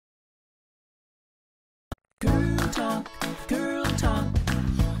talk, girl talk.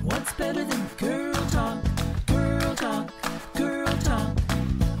 What's better than girl talk? Girl talk, girl talk.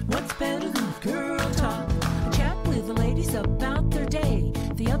 What's better than girl talk? A chat with the ladies about their day,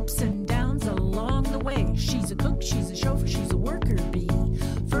 the ups and downs along the way. She's a cook, she's a chauffeur, she's a worker bee.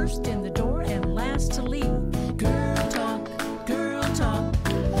 First in the door and last to leave. Girl talk, girl talk.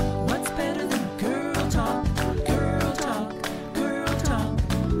 What's better than girl talk? Girl talk, girl talk.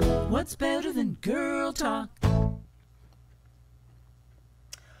 What's better than girl talk?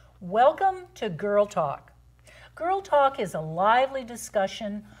 Welcome to Girl Talk. Girl Talk is a lively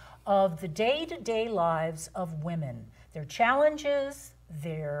discussion of the day-to-day lives of women, their challenges,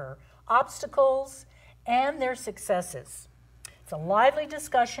 their obstacles, and their successes. It's a lively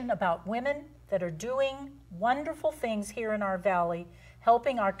discussion about women that are doing wonderful things here in our valley,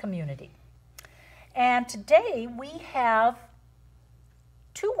 helping our community. And today we have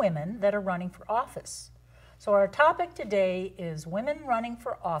two women that are running for office. So our topic today is women running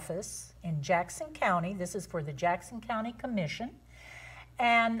for office in Jackson County. This is for the Jackson County Commission.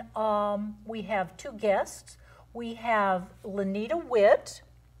 And we have two guests. We have Lanita Witt.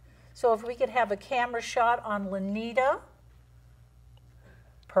 So if we could have a camera shot on Lanita.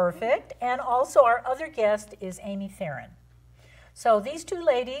 Perfect. And also our other guest is Amy Thuren. So these two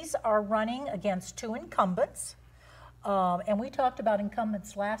ladies are running against two incumbents. And we talked about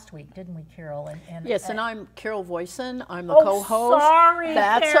incumbents last week, didn't we, Carol? Yes, and I'm Carol Voisin. I'm the oh, co-host. Sorry,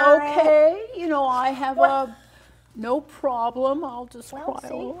 That's Carol. okay. You know, I have no problem. I'll just cry a See,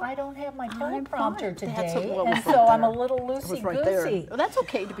 little. I don't have my teleprompter today, well, and so I'm a little loosey-goosey. Right there. Well, that's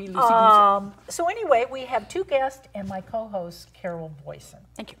okay to be loosey-goosey. So anyway, we have two guests and my co-host, Carol Voisin.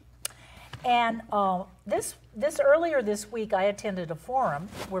 Thank you. And earlier this week, I attended a forum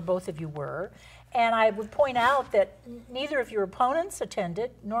where both of you were, and I would point out that neither of your opponents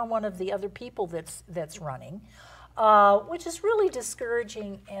attended, nor one of the other people that's running, which is really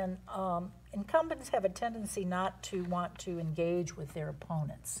discouraging. And incumbents have a tendency not to want to engage with their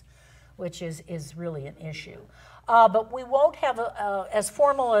opponents, which is really an issue. But we won't have as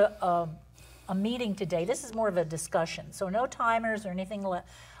formal a meeting today. This is more of a discussion, so no timers or anything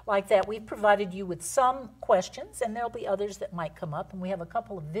like that. We've provided you with some questions, and there'll be others that might come up, and we have a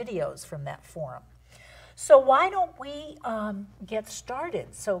couple of videos from that forum. So why don't we get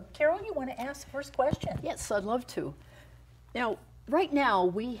started? So Carol, you want to ask the first question? Yes, I'd love to. Now, right now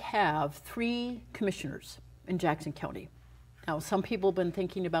we have 3 commissioners in Jackson County. Now, some people have been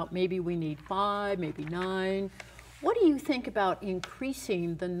thinking about maybe we need 5, maybe 9. What do you think about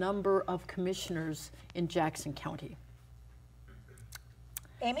increasing the number of commissioners in Jackson County?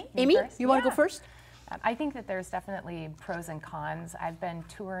 Amy? Amy, you want to go first? I think that there's definitely pros and cons. I've been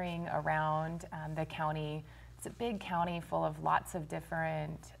touring around the county. It's a big county full of lots of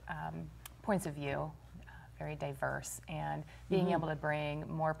different points of view, very diverse, and being able to bring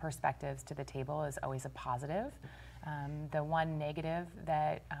more perspectives to the table is always a positive. The one negative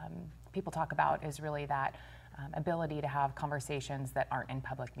that people talk about is really that ability to have conversations that aren't in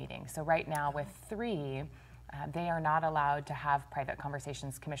public meetings. So right now with 3, they are not allowed to have private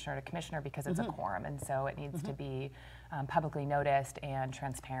conversations commissioner to commissioner because it's a quorum, and so it needs to be publicly noticed and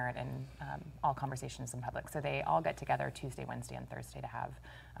transparent, and all conversations in public. So they all get together Tuesday, Wednesday, and Thursday to have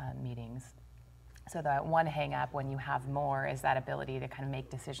meetings. So the one hang up when you have more is that ability to kind of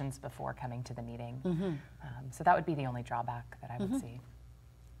make decisions before coming to the meeting. So that would be the only drawback that I would see.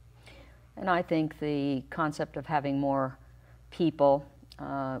 And I think the concept of having more people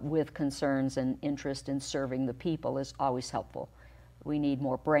with concerns and interest in serving the people is always helpful. We need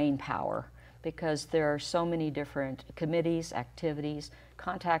more brain power because there are so many different committees, activities,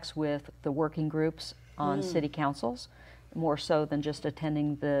 contacts with the working groups on city councils, more so than just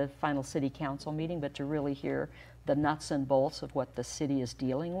attending the final city council meeting, but to really hear the nuts and bolts of what the city is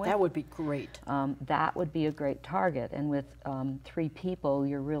dealing with. That would be great. That would be a great target. And with 3 people,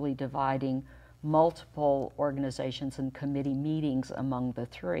 you're really dividing multiple organizations and committee meetings among the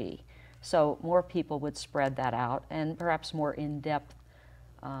 3. So more people would spread that out, and perhaps more in-depth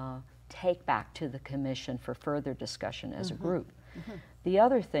take back to the commission for further discussion as a group. The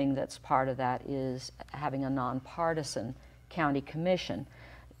other thing that's part of that is having a nonpartisan county commission.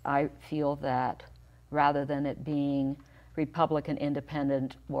 I feel that rather than it being Republican,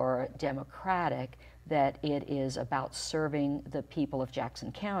 Independent, or Democratic, that it is about serving the people of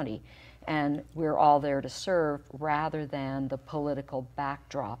Jackson County. And we're all there to serve rather than the political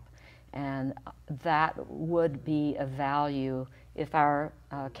backdrop. And that would be a value if our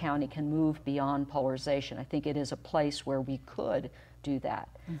county can move beyond polarization. I think it is a place where we could do that.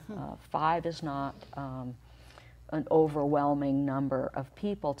 5 is not an overwhelming number of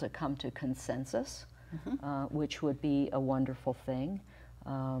people to come to consensus. which would be a wonderful thing.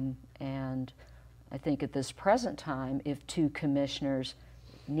 And I think at this present time, if 2 commissioners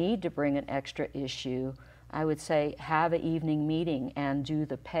need to bring an extra issue, I would say have an evening meeting and do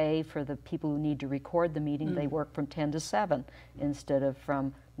the pay for the people who need to record the meeting. They work from 10 to 7 instead of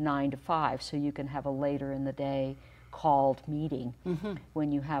from 9 to 5, so you can have a later in the day called meeting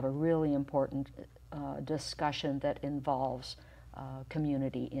when you have a really important discussion that involves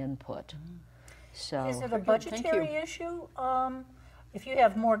community input. So Is it a Thank budgetary you. issue? If you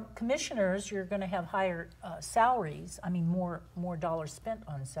have more commissioners, you're going to have higher salaries. I mean, more dollars spent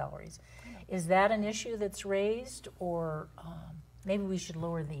on salaries. Is that an issue that's raised, or maybe we should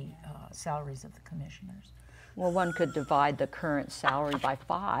lower the salaries of the commissioners? well, one could divide the current salary by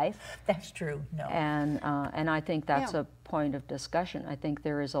 5. That's true. No. And I think that's Yeah. a point of discussion. I think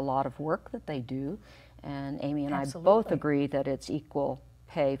there is a lot of work that they do, and Amy and I both Absolutely. agree that it's equal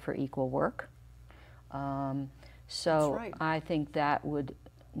pay for equal work. So That's right. I think that would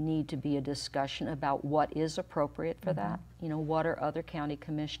need to be a discussion about what is appropriate for that. You know, what are other county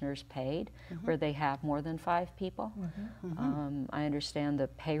commissioners paid where they have more than 5 people? I understand the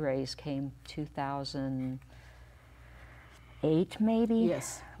pay raise came 2008 maybe?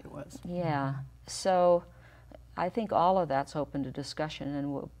 Yes, it was. Yeah, so I think all of that's open to discussion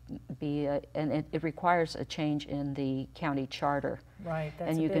and will be, and it requires a change in the county charter. Right.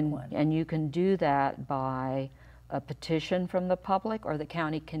 That's And a you big can, one. and you can do that by a petition from the public, or the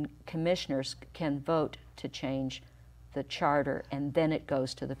county commissioners can vote to change the charter, and then it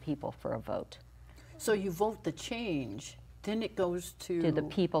goes to the people for a vote. So you vote the change, then it goes To the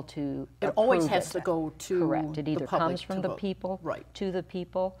people to It always approve has to go to Correct. It the either public comes to from the vote. people Right. to the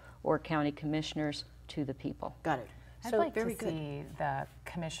people, or county commissioners to the people. Got it. I'd So like very to good. see the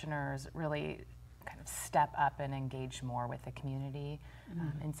commissioners really kind of step up and engage more with the community.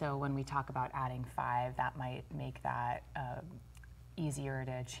 And so when we talk about adding 5, that might make that easier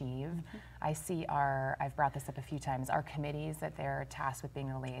to achieve. I see I've brought this up a few times, our committees that they're tasked with being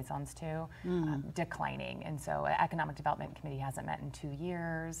the liaisons to, declining. And so Economic Development Committee hasn't met in 2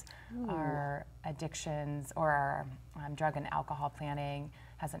 years. Our addictions, or our drug and alcohol planning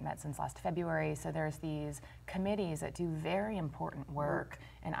hasn't met since last February. So there's these committees that do very important work,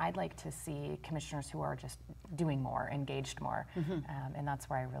 and I'd like to see commissioners who are just doing more, engaged more, and that's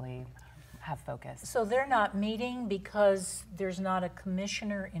where I really have focus. So they're not meeting because there's not a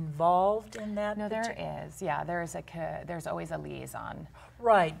commissioner involved in that? No, there is. Yeah, there's always a liaison.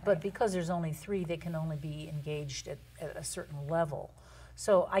 Right, but because there's only 3, they can only be engaged at a certain level.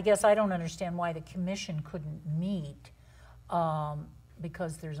 So I guess I don't understand why the commission couldn't meet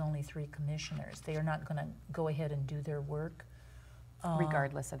because there's only 3 commissioners. They are not going to go ahead and do their work.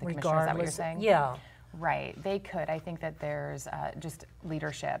 Regardless of the commissioner, is that what you're Regardless, saying? yeah, Right, they could. I think that there's just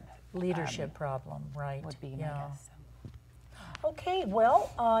leadership. leadership problem, right? Would be my yeah. guess. Okay,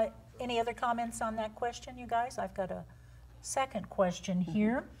 well, any other comments on that question, you guys? I've got a second question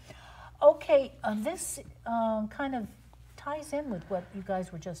here. Okay, this kind of ties in with what you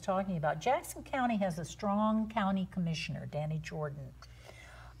guys were just talking about. Jackson County has a strong county commissioner, Danny Jordan.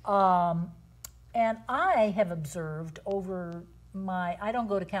 And I have observed over I don't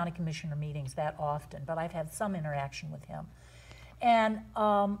go to county commissioner meetings that often, but I've had some interaction with him. And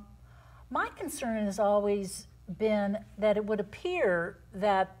my concern has always been that it would appear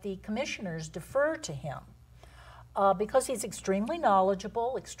that the commissioners defer to him because he's extremely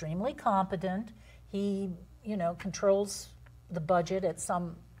knowledgeable, extremely competent. He, controls the budget at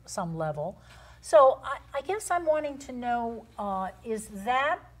some level. So I guess I'm wanting to know, is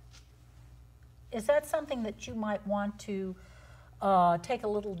that something that you might want to take a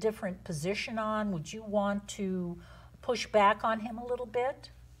little different position on? Would you want to push back on him a little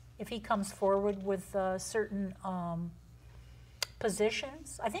bit if he comes forward with certain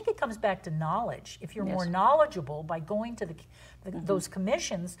positions? I think it comes back to knowledge. If you're more knowledgeable by going to those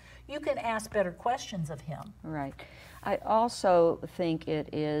commissions, you can ask better questions of him. Right. I also think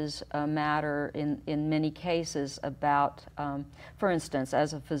it is a matter in many cases about, for instance,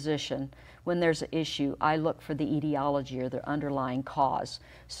 as a physician, when there's an issue, I look for the etiology or the underlying cause.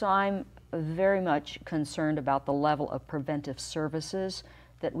 So I'm very much concerned about the level of preventive services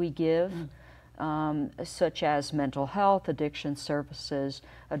that we give, such as mental health, addiction services,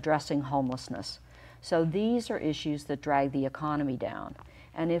 addressing homelessness. So these are issues that drag the economy down.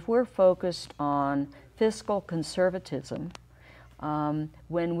 And if we're focused on fiscal conservatism,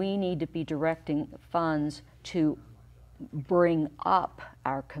 when we need to be directing funds to bring up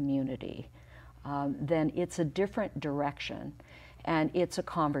our community, then it's a different direction and it's a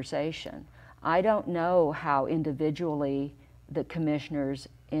conversation. I don't know how individually the commissioners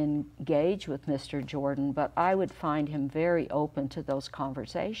engage with Mr. Jordan, but I would find him very open to those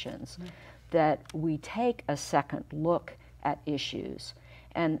conversations, that we take a second look at issues.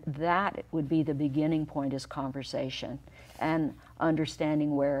 And that would be the beginning point, is conversation and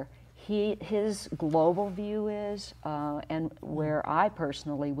understanding where his global view is, and where I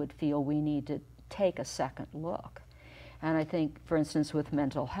personally would feel we need to take a second look. And I think, for instance, with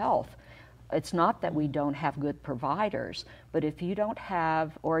mental health, it's not that we don't have good providers, but if you don't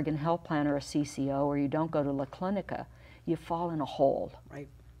have Oregon Health Plan or a CCO, or you don't go to La Clinica, you fall in a hole. Right.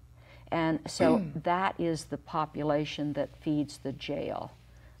 And so that is the population that feeds the jail,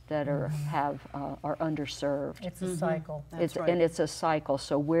 that are underserved. It's a cycle. That's right. And it's a cycle.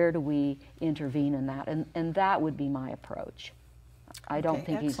 So where do we intervene in that? And that would be my approach. I don't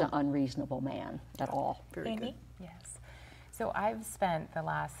think he's an unreasonable man at all. Very good. Yes. So I've spent the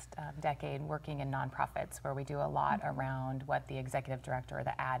last decade working in nonprofits, where we do a lot around what the executive director, or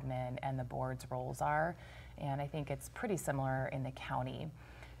the admin, and the board's roles are. And I think it's pretty similar in the county.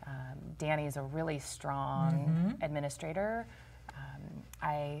 Danny's a really strong administrator.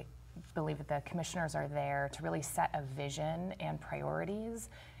 I believe that the commissioners are there to really set a vision and priorities,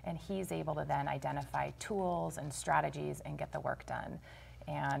 and he's able to then identify tools and strategies and get the work done.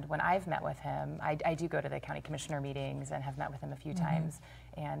 And when I've met with him, I do go to the county commissioner meetings and have met with him a few times,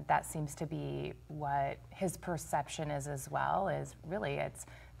 and that seems to be what his perception is as well, is really it's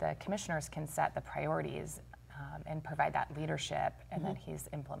the commissioners can set the priorities and provide that leadership, and then he's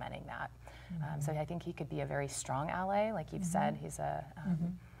implementing that. So I think he could be a very strong ally. Like you've said, he's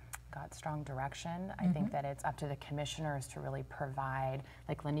got strong direction. I think that it's up to the commissioners to really provide,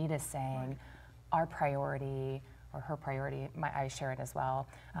 like Lanita's saying, our priority, or her priority, I share it as well,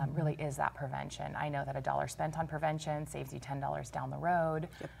 really is that prevention. I know that $1 spent on prevention saves you $10 down the road.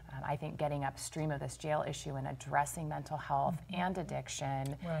 I think getting upstream of this jail issue and addressing mental health and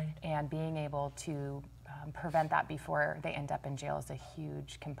addiction, and being able to prevent that before they end up in jail is a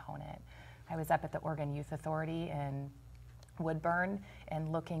huge component. I was up at the Oregon Youth Authority in Woodburn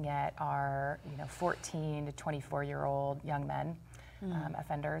and looking at our 14 to 24-year-old young men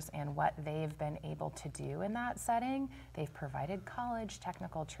offenders, and what they've been able to do in that setting. They've provided college,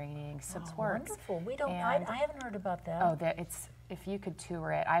 technical training, supports. Wonderful. We don't. I haven't heard about that. Oh, it's, if you could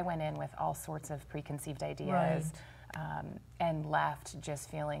tour it. I went in with all sorts of preconceived ideas, and left just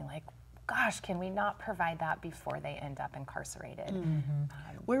feeling like, gosh, can we not provide that before they end up incarcerated?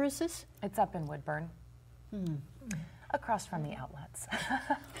 Where is this? It's up in Woodburn. Across from the outlets.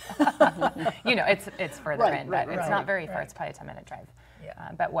 It's further in, but it's not very far. It's probably a 10-minute drive.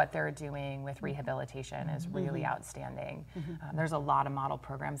 But what they're doing with rehabilitation is really outstanding. There's a lot of model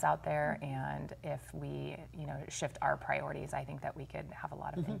programs out there, and if we, shift our priorities, I think that we could have a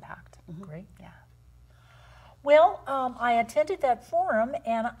lot of impact. Great. Yeah. Well, I attended that forum,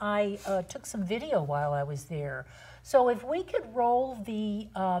 and I took some video while I was there. So if we could roll the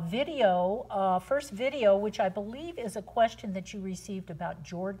first video, which I believe is a question that you received about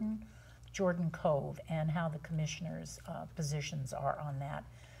Jordan Cove, and how the commissioners' positions are on that.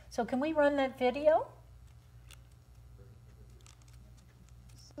 So can we run that video?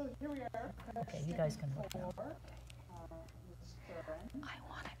 So here we are. Okay, you guys can look now. I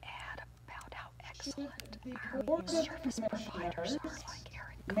want to add about how excellent The our Board of service providers Commissioners are, like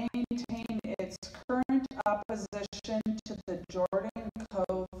Aaron. maintain its current opposition to the Jordan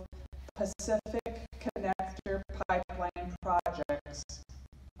Cove Pacific Connector pipeline projects,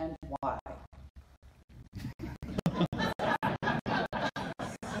 and why?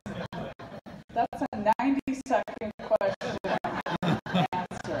 That's a 90-second question and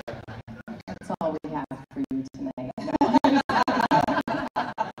answer. That's all we have for you tonight.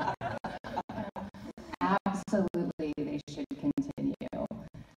 Absolutely, they should continue.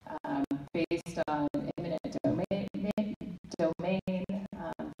 Based on eminent domain,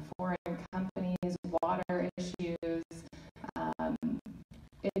 foreign companies, water issues.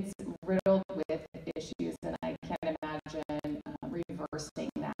 It's riddled with issues, and I can't imagine reversing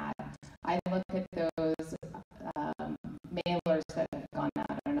that. I look at those mailers that have gone out.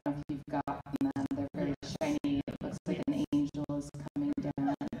 I don't know if you've gotten them. They're very shiny. It looks like an angel is coming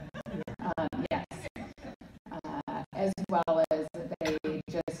down. Yes. As well as they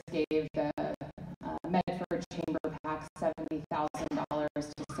just gave the Medford Chamber PAC $70,000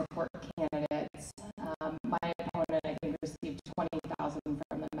 to support candidates. My opponent, I think, received $20,000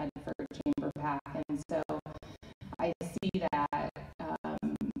 from the Medford Chamber PAC, and so I see that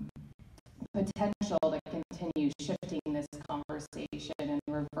potential to continue shifting this conversation and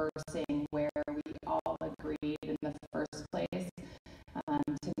reversing where we all agreed in the first place,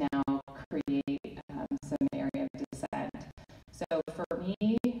 to now create some area of dissent. So for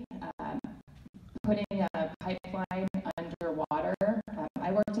me,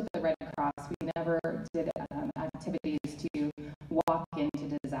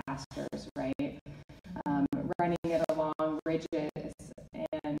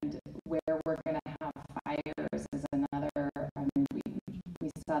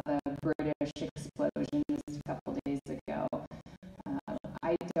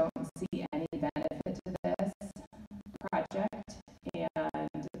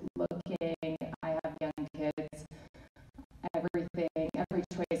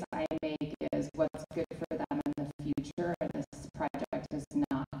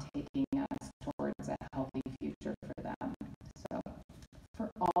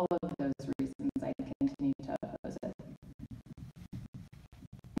 all of those reasons, I continue to oppose it.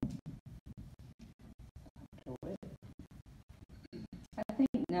 Dr. Witt? I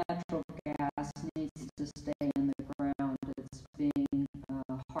think natural gas needs to stay in the ground. It's being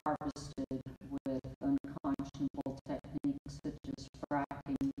harvested with unconscionable techniques such as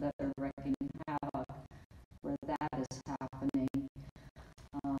fracking that are wreaking havoc where that is happening.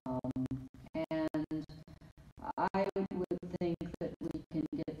 And I would think that we can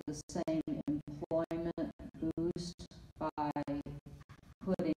get the same employment boost by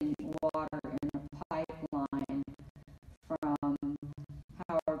putting water in a pipeline from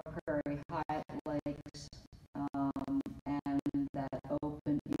Howard Prairie High Lakes and that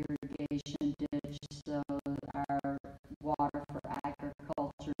open irrigation ditch so our water for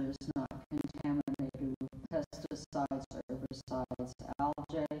agriculture is not contaminated with pesticides, herbicides,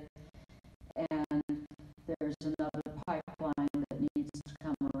 algae. And there's another pipeline that needs to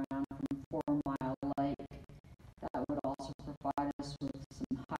come around from 4 Mile Lake that would also provide us with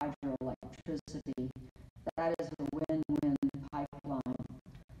some hydroelectricity. That is a win-win pipeline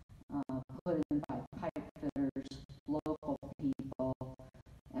put in by pipe fitters, local people,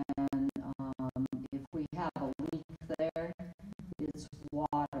 and if we have a leak there, it's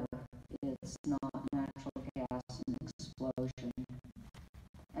water, it's not natural gas and explosion.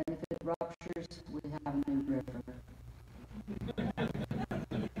 And if it ruptures, we have a new river.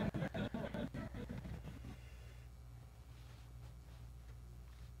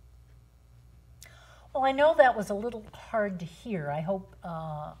 Well, I know that was a little hard to hear. I hope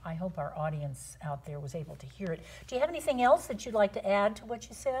our audience out there was able to hear it. Do you have anything else that you'd like to add to what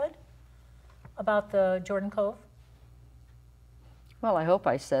you said about the Jordan Cove? Well, I hope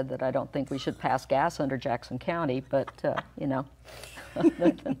I said that I don't think we should pass gas under Jackson County, but, you know,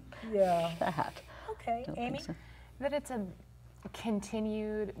 Yeah. that. Okay, Don't Amy? think so. That it's a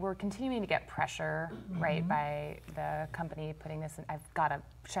we're continuing to get pressure, right, by the company putting this in. I've got a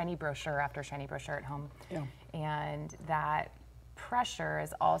shiny brochure after shiny brochure at home. Yeah. And that pressure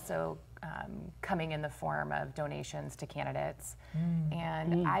is also coming in the form of donations to candidates.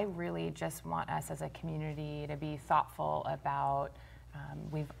 And I really just want us as a community to be thoughtful about,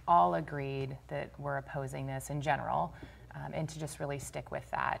 we've all agreed that we're opposing this in general, and to just really stick with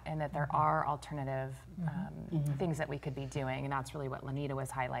that, and that there are alternative things that we could be doing, and that's really what Lanita was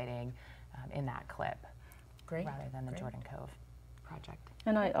highlighting in that clip, Great. rather than the Jordan Cove project.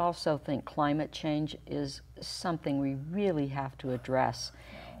 And I also think climate change is something we really have to address.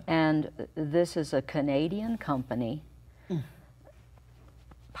 And this is a Canadian company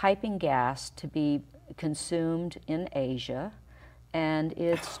piping gas to be consumed in Asia, and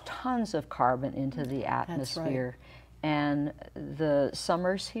it's tons of carbon into the atmosphere. And the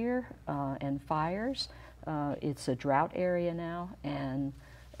summers here and fires, it's a drought area now, and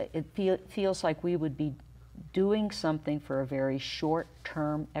it feels like we would be doing something for a very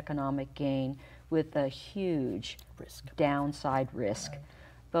short-term economic gain with a huge downside risk,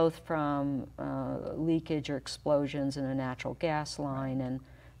 both from leakage or explosions in a natural gas line, and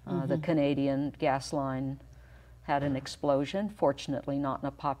the Canadian gas line had an explosion, fortunately not in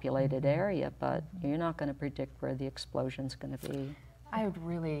a populated area, but you're not going to predict where the explosion's going to be. I would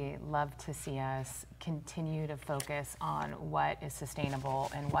really love to see us continue to focus on what is sustainable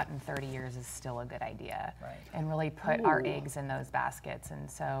and what in 30 years is still a good idea, and really put our eggs in those baskets. And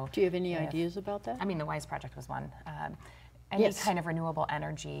so, do you have any ideas about that? I mean, the WISE project was one. Any kind of renewable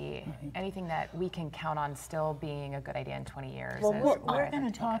energy, anything that we can count on still being a good idea in 20 years. Well, we're going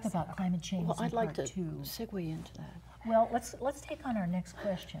to talk about climate change Well, in I'd like part to 2. segue into that. Well, let's take on our next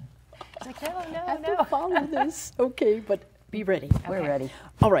question. It's like, no, I have to follow this. Okay, but be ready. We're ready.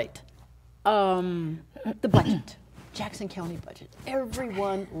 All right. The budget, Jackson County budget.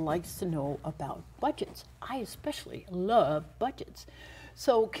 Everyone likes to know about budgets. I especially love budgets.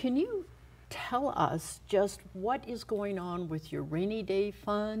 So can you tell us just what is going on with your rainy day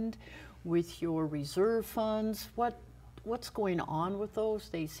fund, with your reserve funds? What's going on with those?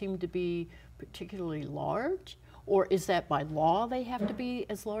 They seem to be particularly large. Or is that by law they have to be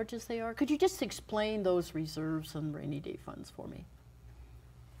as large as they are? Could you just explain those reserves and rainy day funds for me?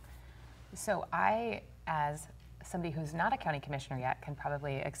 So I, as somebody who's not a county commissioner yet, can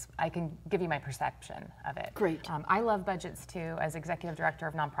probably, I can give you my perception of it. Great. I love budgets too. As executive director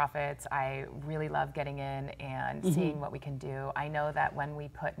of nonprofits, I really love getting in and seeing what we can do. I know that when we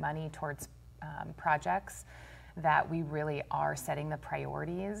put money towards projects, that we really are setting the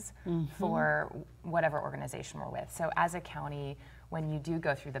priorities for whatever organization we're with. So as a county, when you do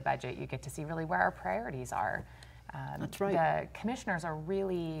go through the budget, you get to see really where our priorities are. That's right. The commissioners are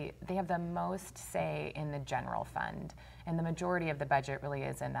really, they have the most say in the general fund. And the majority of the budget really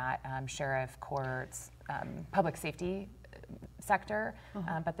is in that sheriff, courts, public safety sector.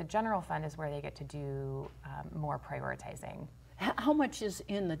 But the general fund is where they get to do more prioritizing. How much is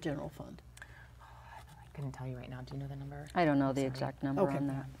in the general fund? I couldn't tell you right now. Do you know the number? I don't know the exact number on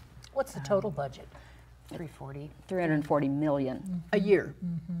that. What's the total budget? 340. 340 million A year?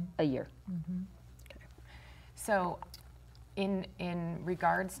 a year. So in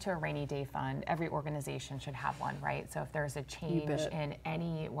regards to a rainy day fund, every organization should have one, right? So if there's a change bet. in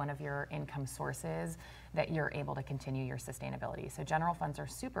any one of your income sources, that you're able to continue your sustainability. So general funds are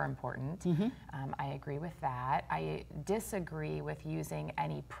super important. I agree with that. I disagree with using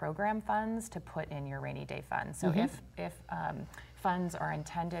any program funds to put in your rainy day fund. So if funds are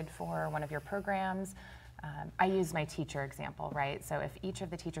intended for one of your programs, I use my teacher example, right? So if each of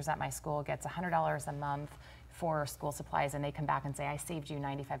the teachers at my school gets $100 a month for school supplies and they come back and say, I saved you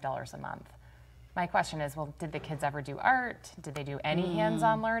 $95 a month. My question is, well, did the kids ever do art? Did they do any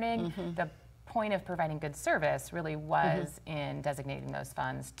hands-on learning? The point of providing good service really was in designating those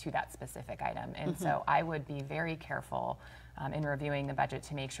funds to that specific item. And so I would be very careful in reviewing the budget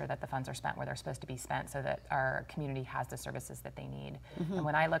to make sure that the funds are spent where they're supposed to be spent so that our community has the services that they need. And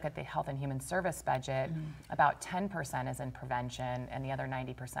when I look at the Health and Human Service budget, about 10% is in prevention and the other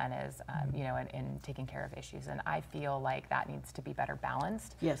 90% is you know, in taking care of issues. And I feel like that needs to be better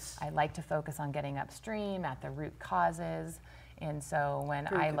balanced. Yes. I like to focus on getting upstream at the root causes. And so when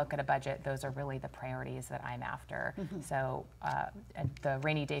I look at a budget, those are really the priorities that I'm after. So the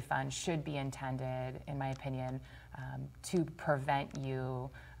rainy day fund should be intended, in my opinion, to prevent you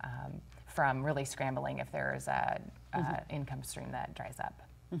from really scrambling if there is a income stream that dries up.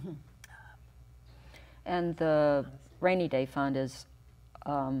 And the rainy day fund is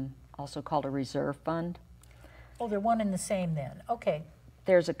also called a reserve fund. Oh, they're one and the same then. Okay.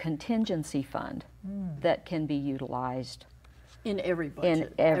 There's a contingency fund that can be utilized In every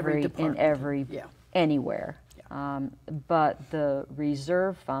budget? in department. anywhere. But the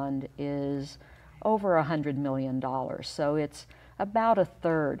reserve fund is over $100 million, so it's about a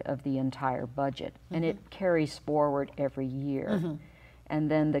third of the entire budget, and it carries forward every year. And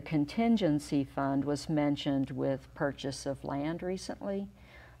then the contingency fund was mentioned with purchase of land recently,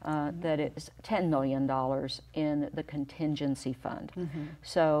 that it's $10 million in the contingency fund.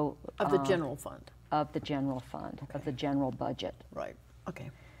 So Of the general fund? Of the general fund, of the general budget. Right, okay.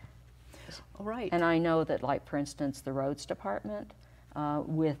 All right. And I know that, like, for instance, the roads department,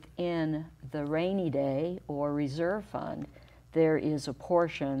 within the rainy day or reserve fund, there is a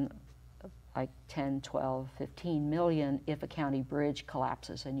portion, like 10, 12, 15 million if a county bridge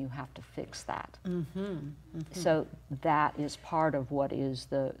collapses and you have to fix that. So that is part of what is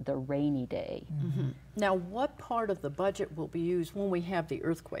the rainy day. Now, what part of the budget will be used when we have the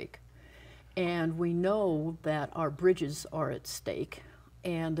earthquake? And we know that our bridges are at stake,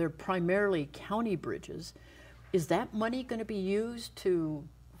 and they're primarily county bridges. Is that money going to be used to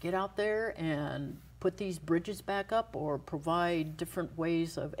get out there and put these bridges back up, or provide different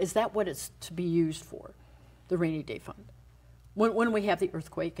ways of, is that what it's to be used for, the rainy day fund? When we have the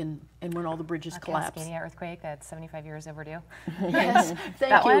earthquake and when all the bridges collapse? Cascadia earthquake, that's 75 years overdue. Yes, thank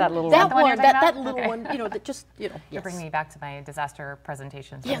That you. one? That little that one. one, that Okay. little one, you know, that just, you know. You're bringing me back to my disaster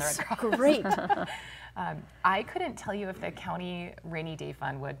presentations. from the Yes, Red Cross. great. I couldn't tell you if the county rainy day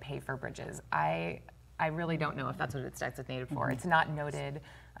fund would pay for bridges. I really don't know if that's what it's designated for. It's not noted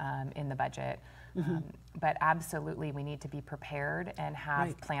in the budget. But absolutely, we need to be prepared and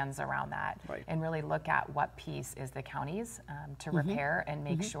have plans around that, and really look at what piece is the county's to repair, and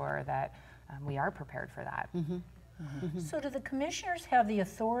make sure that we are prepared for that. So do the commissioners have the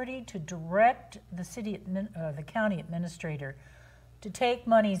authority to direct the county administrator to take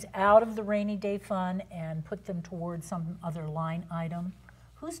monies out of the rainy day fund and put them towards some other line item?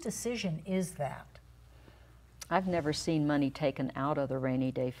 Whose decision is that? I've never seen money taken out of the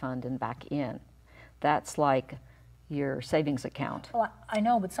rainy day fund and back in. That's like your savings account. Well, I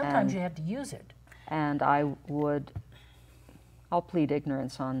know, but sometimes you have to use it. And I'll plead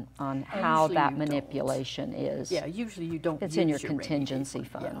ignorance on how Usually that you manipulation is. Yeah, usually you don't It's use in your rainy day contingency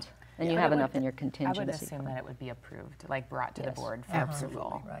fund. fund. Yeah. And you Yeah. have enough in your I contingency would assume fund. that it would be approved, like brought to the Yes. board for Absolutely.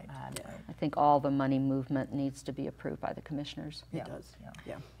 approval. Right. I think all the money movement needs to be approved by the commissioners. It does,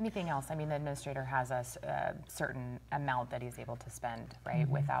 yeah. Anything else? I mean, the administrator has a certain amount that he's able to spend, right,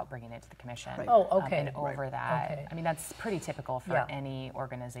 without bringing it to the commission. Right. Oh, okay. And over that, Okay. I mean, that's pretty typical for Yeah. any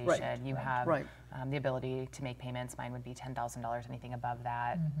organization. You have Right. the ability to make payments. Mine would be $10,000. Anything above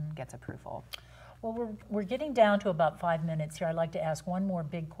that gets approval. Well, we're getting down to about 5 minutes here. I'd like to ask one more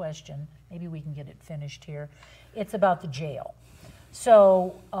big question. Maybe we can get it finished here. It's about the jail.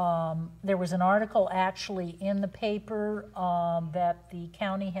 So there was an article actually in the paper that the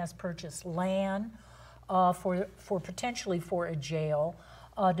county has purchased land for potentially for a jail,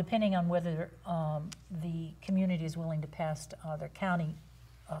 depending on whether the community is willing to pass, their county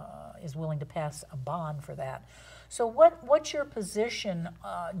is willing to pass a bond for that. So what's your position?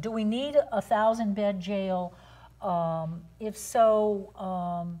 Do we need a 1,000-bed jail? If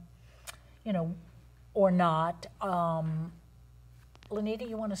so, you know, or not? Lanita,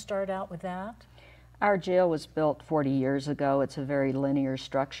 you want to start out with that? Our jail was built 40 years ago. It's a very linear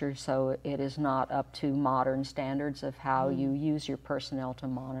structure, so it is not up to modern standards of how you use your personnel to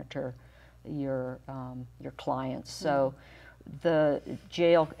monitor your clients. So the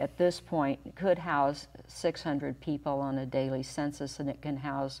jail at this point could house 600 people on a daily census, and it can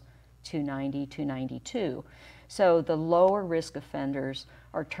house 290, 292. So the lower risk offenders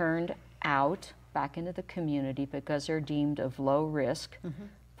are turned out back into the community because they're deemed of low risk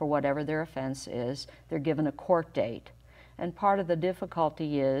for whatever their offense is. They're given a court date. And part of the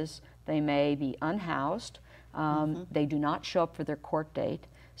difficulty is they may be unhoused. They do not show up for their court date.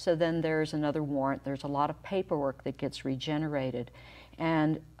 So then there's another warrant. There's a lot of paperwork that gets regenerated.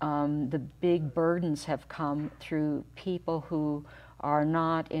 And the big burdens have come through people who are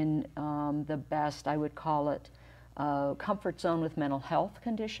not in the best, I would call it, comfort zone with mental health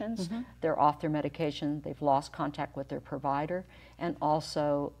conditions. They're off their medication, they've lost contact with their provider, and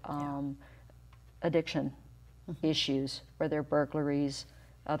also addiction issues, where they're burglaries,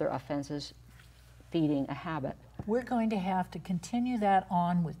 other offenses, feeding a habit. We're going to have to continue that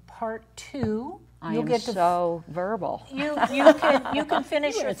on with part 2. I am so verbal. You can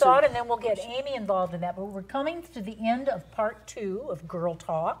finish your thought, and then we'll get Amy involved in that. But we're coming to the end of part 2 of Girl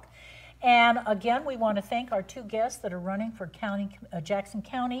Talk. And again, we want to thank our 2 guests that are running for Jackson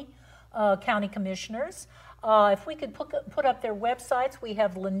County County Commissioners. If we could put up their websites, we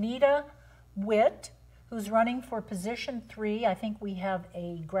have Lanita Witt, who's running for position 3. I think we have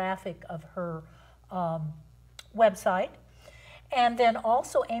a graphic of her website. And then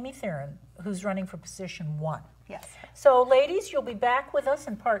also Amy Thuren, who's running for position 1. Yes. So ladies, you'll be back with us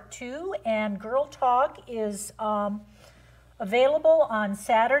in part 2, and Girl Talk is available on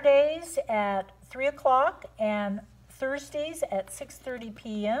Saturdays at 3 o'clock and Thursdays at 6:30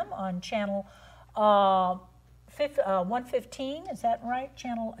 p.m. on channel 115, is that right?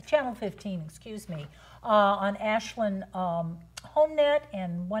 Channel 15, excuse me, on Ashland HomeNet,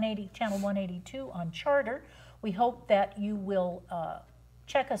 and channel 182 on Charter. We hope that you will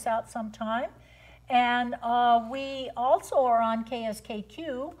check us out sometime. And we also are on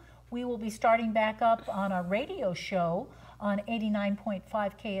KSKQ. We will be starting back up on a radio show on 89.5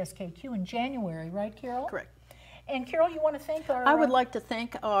 KSKQ in January, right, Carol? Correct. And Carol, you want to thank our... I would like to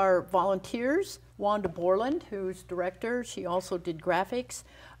thank our volunteers, Wanda Borland, who's director. She also did graphics.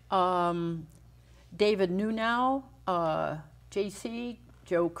 David Newnow, JC,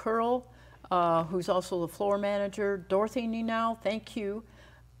 Joe Curl, who's also the floor manager, Dorothy Newnow, thank you.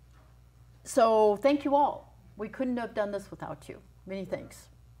 So thank you all. We couldn't have done this without you. Many thanks.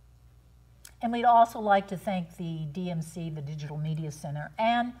 And we'd also like to thank the DMC, the Digital Media Center,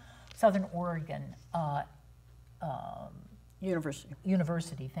 and Southern Oregon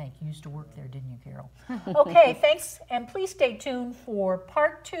University, thank you. You used to work there, didn't you, Carol? Okay, thanks, and please stay tuned for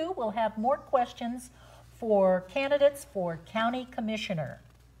part 2. We'll have more questions for candidates for County Commissioner.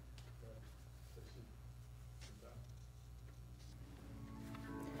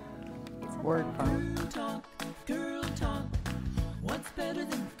 Word from Girl talk, what's better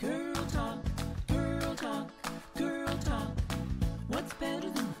than girl talk?